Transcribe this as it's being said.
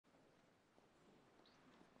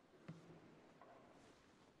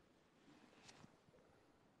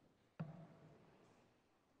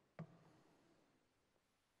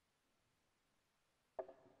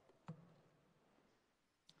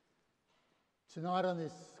Tonight, on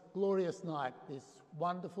this glorious night, this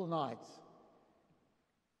wonderful night,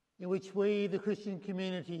 in which we, the Christian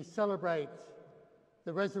community, celebrate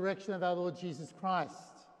the resurrection of our Lord Jesus Christ,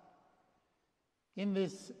 in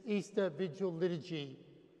this Easter Vigil liturgy,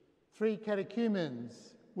 3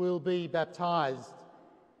 catechumens will be baptised,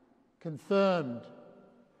 confirmed,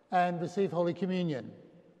 and receive Holy Communion.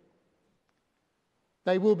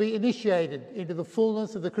 They will be initiated into the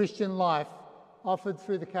fullness of the Christian life offered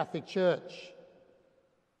through the Catholic Church.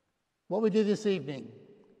 What we do this evening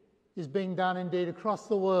is being done indeed across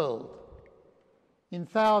the world. In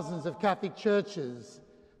thousands of Catholic churches,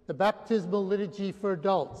 the baptismal liturgy for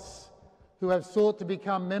adults who have sought to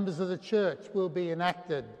become members of the Church will be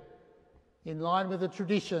enacted in line with a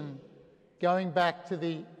tradition going back to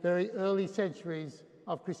the very early centuries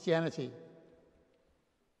of Christianity.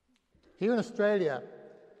 Here in Australia,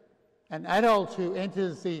 an adult who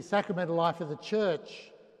enters the sacramental life of the Church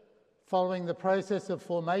following the process of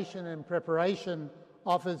formation and preparation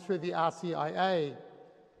offered through the RCIA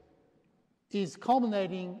is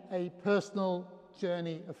culminating a personal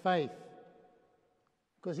journey of faith,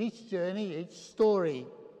 because each journey, each story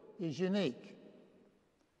is unique.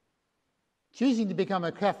 Choosing to become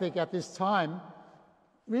a Catholic at this time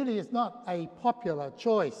really is not a popular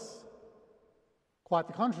choice. Quite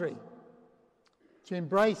the contrary. To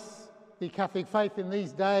embrace the Catholic faith in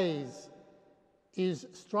these days is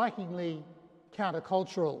strikingly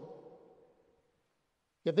countercultural.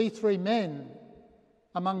 Yet these 3 men,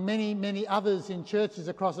 among many, many others in churches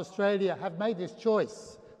across Australia, have made this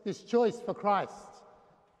choice for Christ,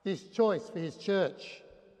 this choice for his church.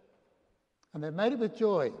 And they've made it with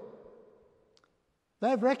joy.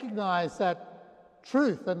 They've recognised that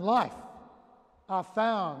truth and life are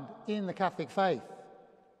found in the Catholic faith.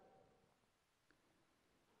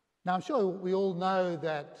 Now, I'm sure we all know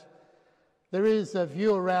that there is a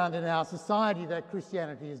view around in our society that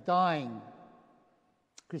Christianity is dying.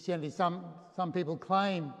 Christianity, some people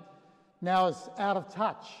claim, now is out of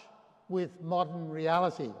touch with modern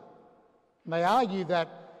reality. And they argue that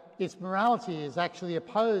its morality is actually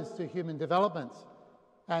opposed to human development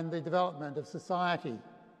and the development of society.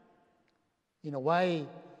 In a way,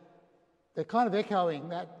 they're kind of echoing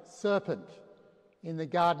that serpent in the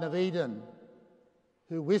Garden of Eden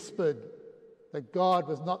who whispered that God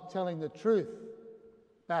was not telling the truth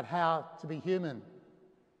about how to be human.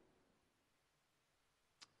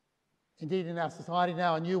 Indeed, in our society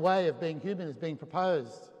now, a new way of being human is being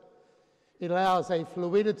proposed. It allows a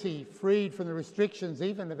fluidity freed from the restrictions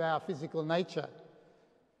even of our physical nature.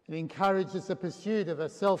 It encourages the pursuit of a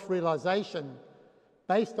self-realisation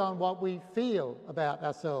based on what we feel about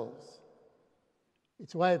ourselves.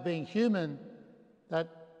 It's a way of being human that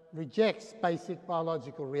rejects basic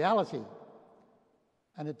biological reality,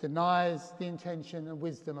 and it denies the intention and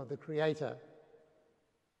wisdom of the Creator.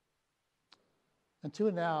 And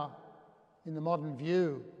to now, in the modern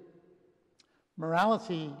view,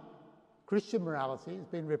 morality, Christian morality, has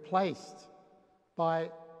been replaced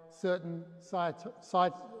by certain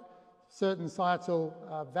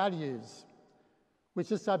societal values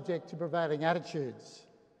which are subject to prevailing attitudes.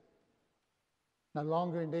 No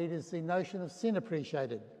longer, indeed, is the notion of sin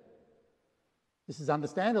appreciated. This is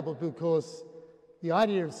understandable because the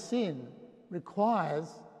idea of sin requires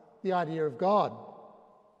the idea of God,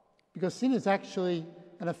 because sin is actually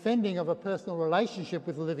an offending of a personal relationship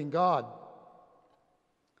with the living God.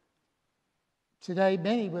 Today,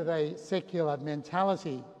 many with a secular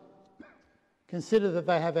mentality consider that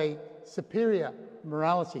they have a superior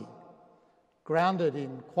morality grounded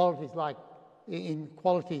in qualities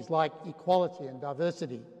like equality and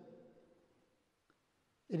diversity.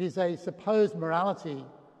 It is a supposed morality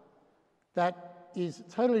that is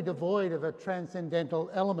totally devoid of a transcendental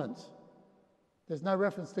element. There's no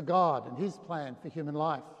reference to God and his plan for human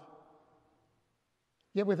life.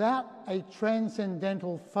 Yet without a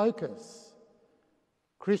transcendental focus,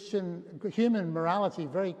 human morality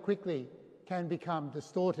very quickly can become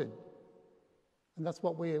distorted. And that's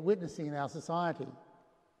what we are witnessing in our society.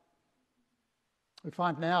 We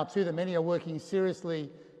find now too that many are working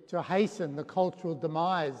seriously to hasten the cultural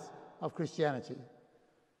demise of Christianity.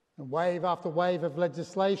 And wave after wave of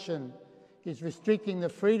legislation is restricting the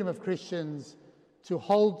freedom of Christians to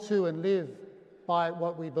hold to and live by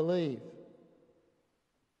what we believe.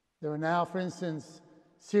 There are now, for instance,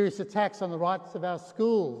 serious attacks on the rights of our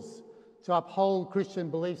schools to uphold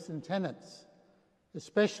Christian beliefs and tenets,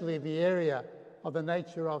 especially in the area of the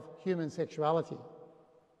nature of human sexuality.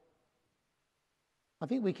 I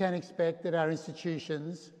think we can expect that our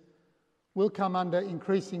institutions will come under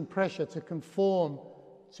increasing pressure to conform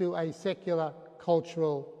to a secular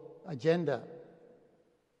cultural agenda.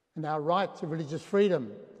 and our right to religious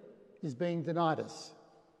freedom is being denied us.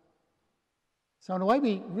 So in a way,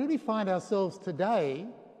 we really find ourselves today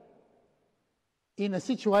in a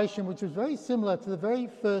situation which was very similar to the very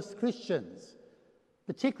first Christians,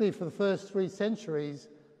 particularly for the first 3 centuries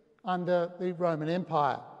under the Roman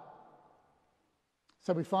Empire.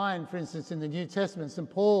 So we find, for instance, in the New Testament, St.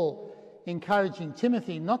 Paul encouraging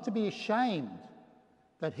Timothy not to be ashamed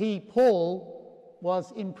that he, Paul,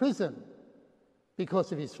 was in prison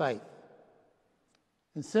because of his faith.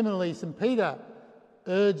 And similarly, St. Peter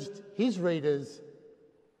urged his readers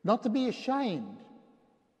not to be ashamed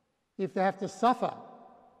if they have to suffer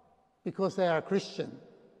because they are a Christian.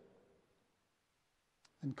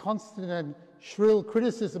 And constant and shrill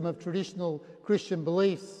criticism of traditional Christian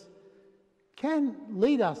beliefs can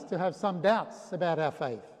lead us to have some doubts about our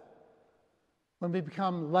faith when we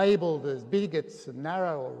become labelled as bigots and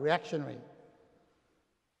narrow or reactionary.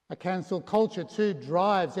 A cancel culture too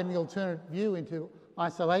drives any alternate view into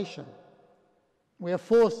isolation. We are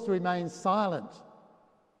forced to remain silent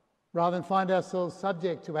rather than find ourselves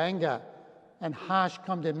subject to anger and harsh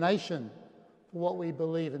condemnation for what we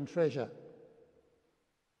believe and treasure.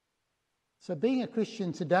 So being a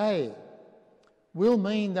Christian today will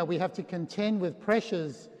mean that we have to contend with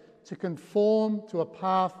pressures to conform to a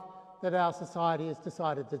path that our society has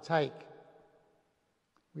decided to take.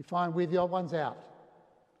 We find we're the odd ones out,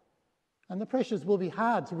 and the pressures will be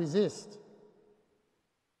hard to resist.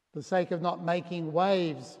 For the sake of not making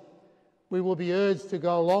waves, we will be urged to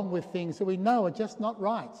go along with things that we know are just not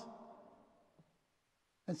right.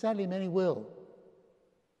 And sadly, many will.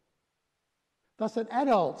 Thus, an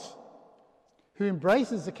adult who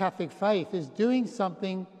embraces the Catholic faith is doing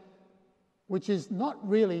something which is not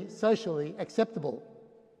really socially acceptable.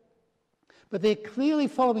 But they're clearly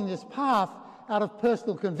following this path out of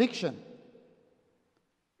personal conviction.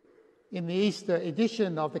 In the Easter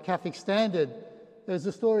edition of the Catholic Standard, there's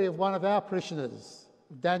the story of one of our parishioners,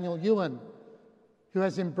 Daniel Ewan, who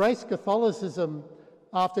has embraced Catholicism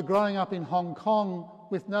after growing up in Hong Kong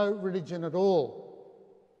with no religion at all.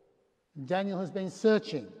 And Daniel has been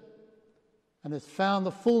searching and has found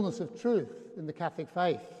the fullness of truth in the Catholic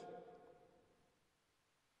faith.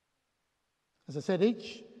 As I said,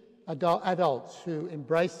 each adult who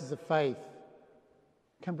embraces the faith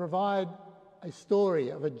can provide a story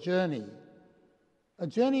of a journey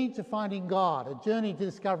to finding God, a journey to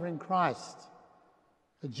discovering Christ,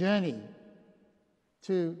 a journey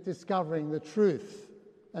to discovering the truth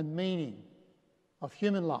and meaning of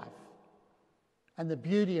human life and the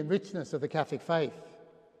beauty and richness of the Catholic faith.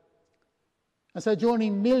 And so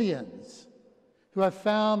joining millions who have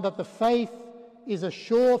found that the faith is a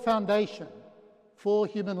sure foundation for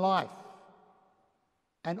human life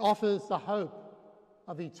and offers the hope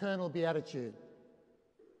of eternal beatitude.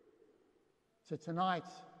 So tonight,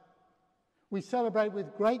 we celebrate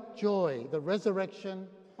with great joy the resurrection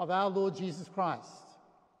of our Lord Jesus Christ.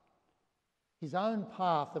 His own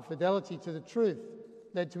path of fidelity to the truth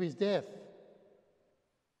led to his death.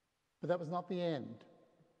 But that was not the end.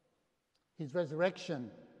 His resurrection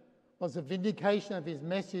was a vindication of his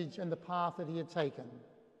message and the path that he had taken.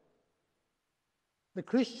 The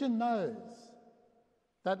Christian knows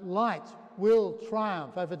that light will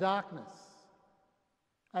triumph over darkness,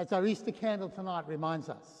 as our Easter candle tonight reminds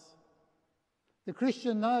us. The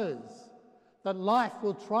Christian knows that life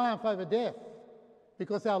will triumph over death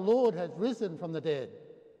because our Lord has risen from the dead.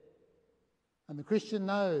 And the Christian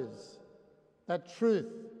knows that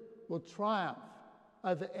truth will triumph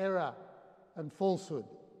over error and falsehood.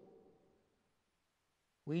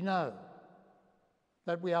 We know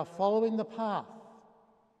that we are following the path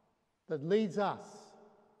that leads us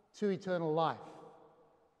to eternal life,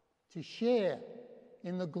 to share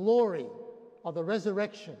in the glory of the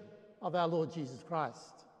resurrection of our Lord Jesus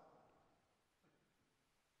Christ.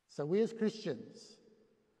 So we as Christians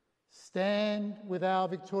stand with our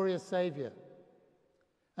victorious Saviour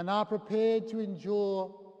and are prepared to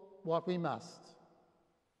endure what we must.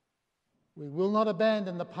 We will not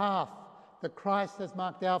abandon the path that Christ has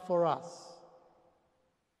marked out for us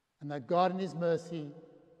and that God in his mercy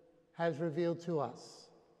has revealed to us.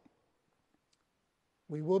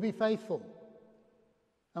 We will be faithful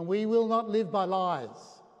and we will not live by lies.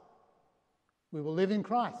 We will live in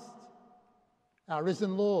Christ, our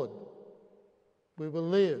risen Lord. We will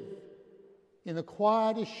live in the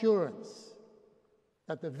quiet assurance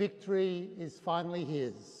that the victory is finally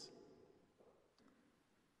his.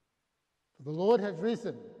 For the Lord has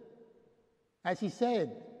risen, as he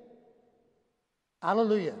said,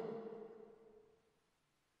 Alleluia.